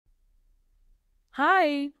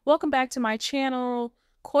Hi, welcome back to my channel.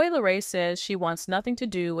 Coi Leray says she wants nothing to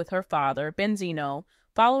do with her father, Benzino,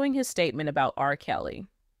 following his statement about R. Kelly.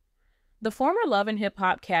 The former Love and Hip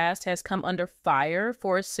Hop cast has come under fire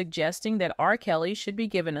for suggesting that R. Kelly should be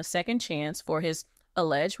given a second chance for his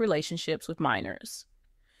alleged relationships with minors.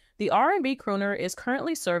 The R&B crooner is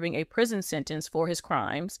currently serving a prison sentence for his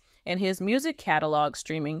crimes, and his music catalog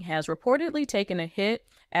streaming has reportedly taken a hit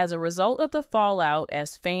as a result of the fallout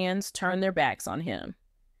as fans turn their backs on him.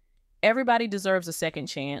 Everybody deserves a second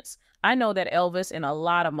chance. I know that Elvis and a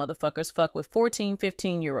lot of motherfuckers fuck with 14,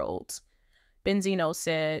 15-year-olds, Benzino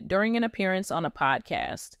said during an appearance on a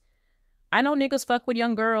podcast. I know niggas fuck with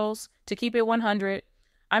young girls, to keep it 100.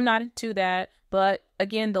 I'm not into that, but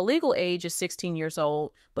again, the legal age is 16 years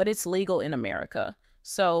old, but it's legal in America.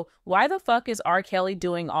 So why the fuck is R. Kelly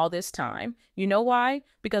doing all this time? You know why?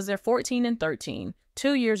 Because they're 14 and 13,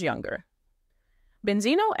 2 years younger.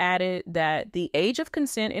 Benzino added that the age of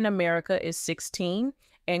consent in America is 16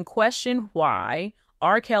 and questioned why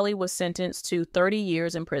R. Kelly was sentenced to 30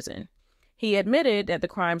 years in prison. He admitted that the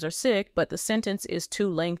crimes are sick, but the sentence is too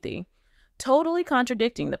lengthy, totally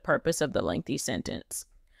contradicting the purpose of the lengthy sentence.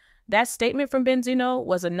 That statement from Benzino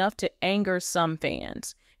was enough to anger some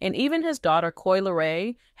fans, and even his daughter Coi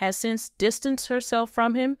Leray has since distanced herself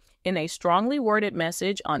from him in a strongly worded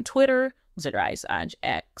message on Twitter,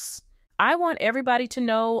 X. I want everybody to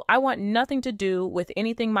know I want nothing to do with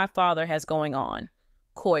anything my father has going on,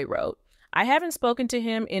 Coi wrote. I haven't spoken to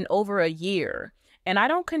him in over a year, and I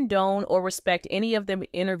don't condone or respect any of the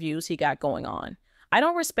interviews he got going on. I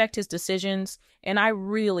don't respect his decisions, and I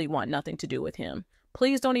really want nothing to do with him.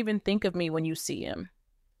 Please don't even think of me when you see him.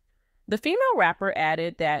 The female rapper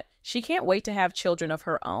added that she can't wait to have children of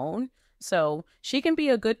her own, so she can be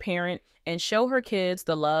a good parent and show her kids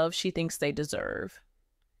the love she thinks they deserve.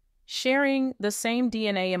 Sharing the same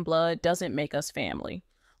DNA and blood doesn't make us family.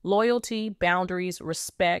 Loyalty, boundaries,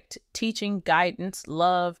 respect, teaching, guidance,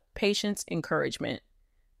 love, patience, encouragement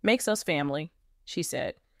makes us family, she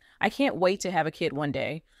said. I can't wait to have a kid one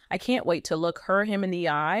day. I can't wait to look him in the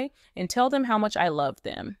eye and tell them how much I love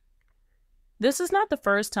them. This is not the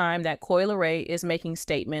first time that Coi Leray is making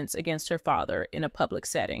statements against her father in a public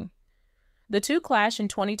setting. The two clashed in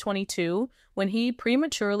 2022 when he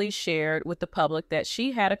prematurely shared with the public that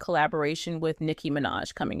she had a collaboration with Nicki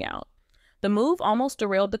Minaj coming out. The move almost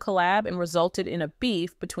derailed the collab and resulted in a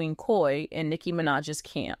beef between Coi and Nicki Minaj's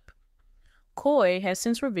camp. Coi has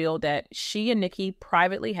since revealed that she and Nicki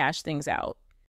privately hashed things out.